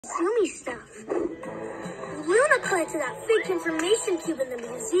Zoomy stuff. Luna collected that fake information cube in the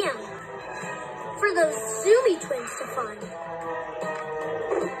museum for those Zoomy twins to find.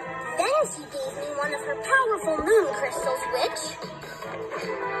 Then she gave me one of her powerful moon crystals, which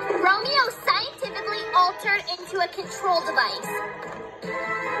Romeo scientifically altered into a control device.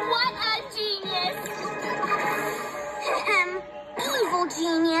 What a genius! Evil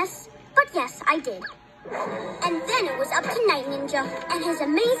genius. But yes, I did. And then it was up to Night Ninja and his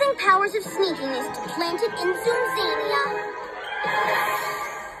amazing powers of sneakiness to plant it in Zoomzania.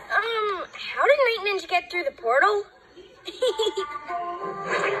 How did Night Ninja get through the portal?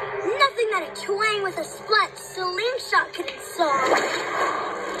 Nothing that a twang with a splat slingshot couldn't solve.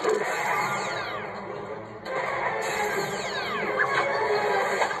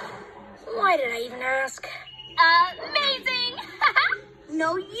 Why did I even ask? Amazing!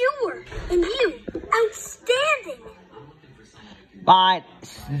 No, you were. And you, outstanding. Bye,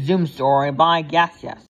 Zoom Story. Bye, yes.